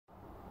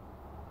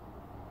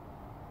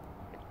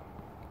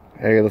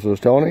Hey, this is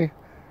Tony.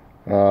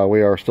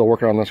 We are still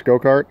working on this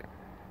go-kart.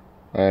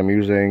 I'm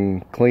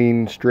using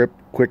Klean Strip,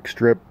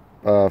 KwikStrip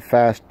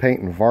fast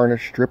paint and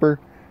varnish stripper.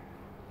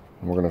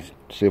 And we're going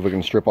to see if we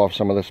can strip off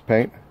some of this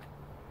paint.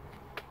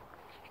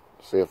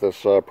 See if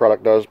this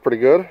product does pretty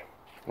good.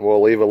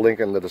 We'll leave a link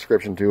in the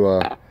description to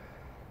a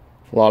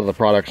lot of the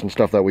products and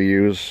stuff that we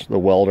use, the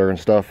welder and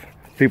stuff.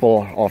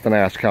 People often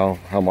ask how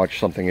much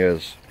something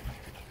is.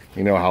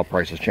 You know how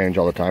prices change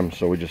all the time,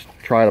 so we just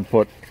try to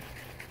put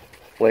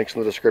links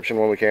in the description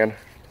when we can.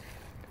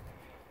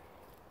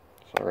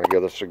 So we're going to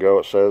give this a go.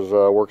 It says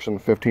works in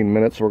 15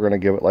 minutes. We're going to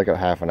give it like a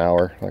half an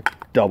hour, like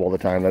double the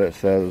time that it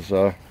says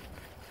to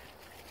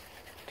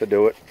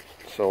do it.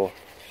 So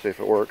see if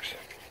it works.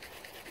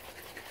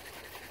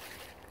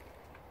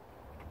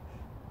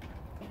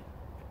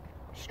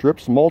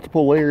 Strips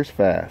multiple layers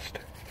fast.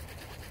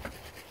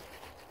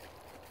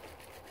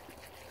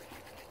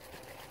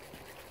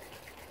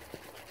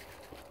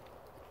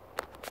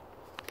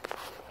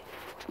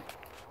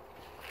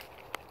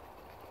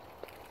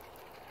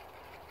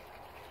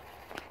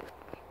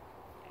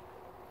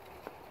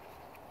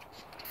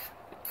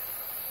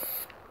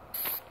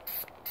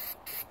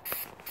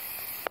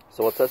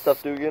 So what's that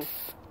stuff do again?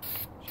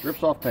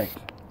 Strips off paint.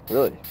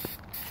 Really?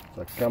 It's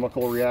a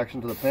chemical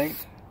reaction to the paint.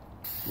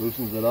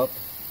 Loosens it up.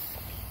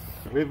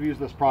 We've used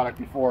this product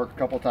before a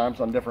couple times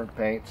on different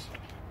paints.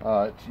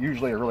 It's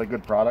usually a really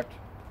good product.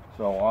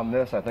 So on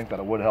this, I think that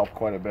it would help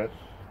quite a bit.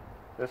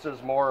 This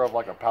is more of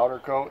like a powder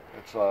coat.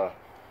 It's an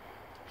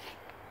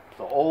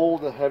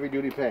old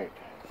heavy-duty paint.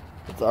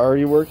 It's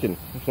already working.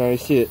 You can already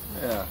see it.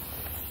 Yeah.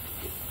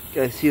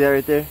 You guys see that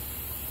right there?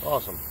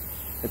 Awesome.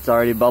 It's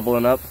already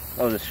bubbling up.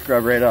 I'll just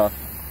scrub right off.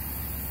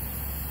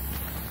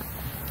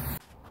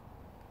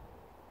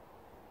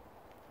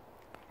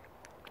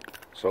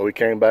 So we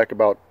came back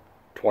about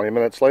 20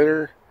 minutes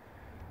later,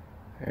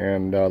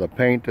 and the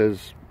paint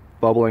is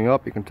bubbling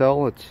up. You can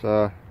tell it's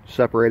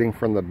separating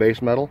from the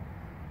base metal.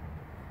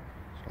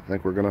 So I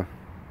think we're gonna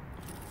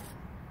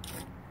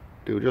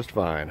do just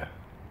fine.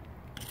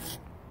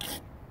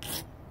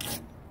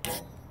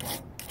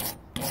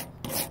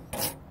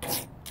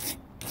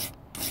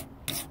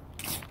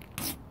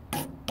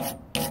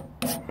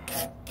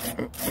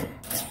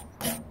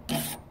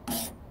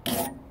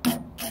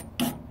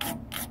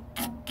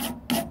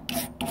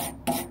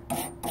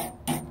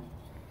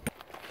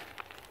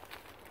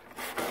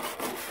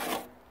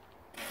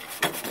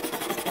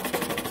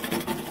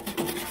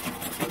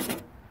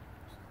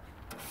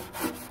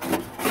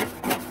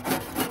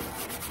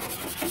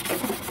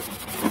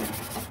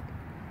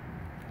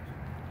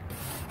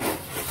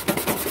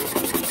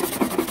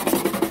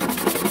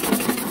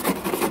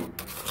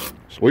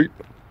 Sweet.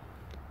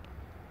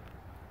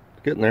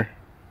 Getting there.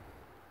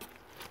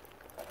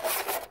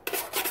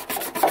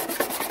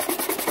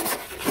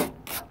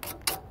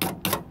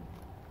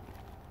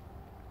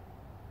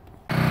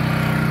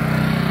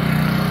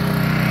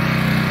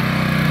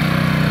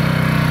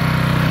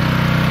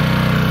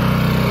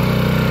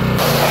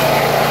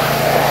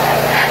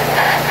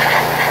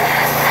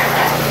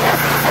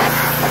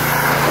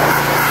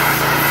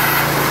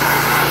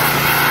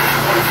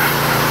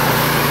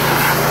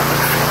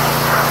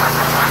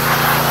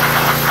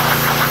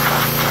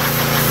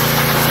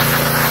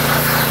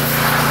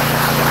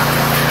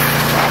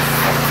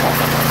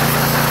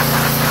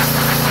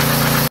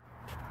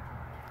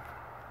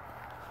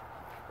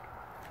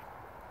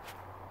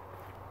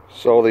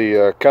 So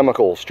the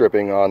chemical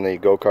stripping on the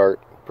go-kart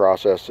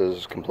process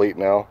is complete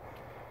now.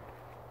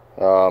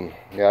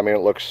 Yeah, I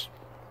mean,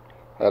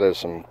 that is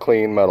some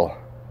clean metal.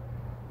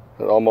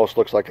 It almost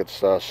looks like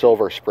it's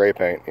silver spray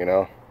paint, you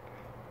know.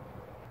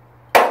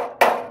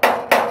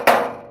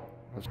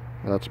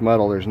 That's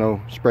metal, there's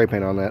no spray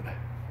paint on that.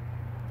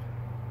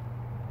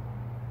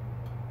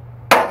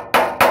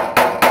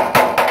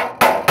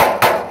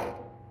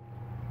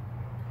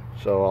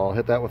 So I'll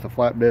hit that with a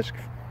flat disc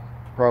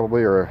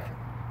probably, or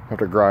have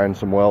to grind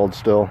some welds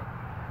still.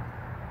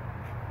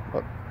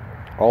 But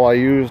all I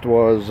used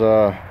was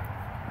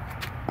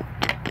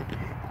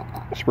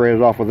spray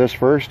it off with this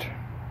first.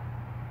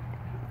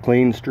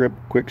 Klean Strip,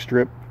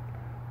 KwikStrip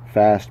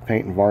fast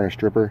paint and varnish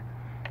stripper.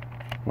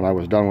 When I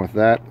was done with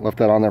that, left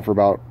that on there for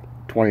about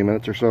 20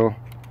 minutes or so,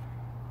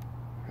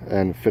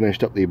 and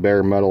finished up the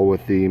bare metal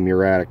with the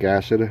muriatic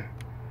acid.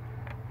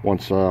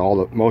 Once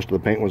most of the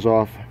paint was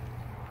off,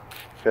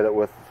 hit it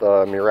with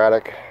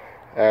muriatic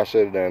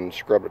acid and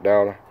scrub it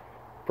down,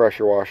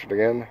 pressure wash it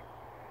again,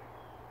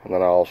 and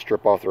then I'll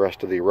strip off the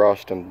rest of the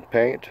rust and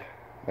paint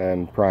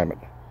and prime it.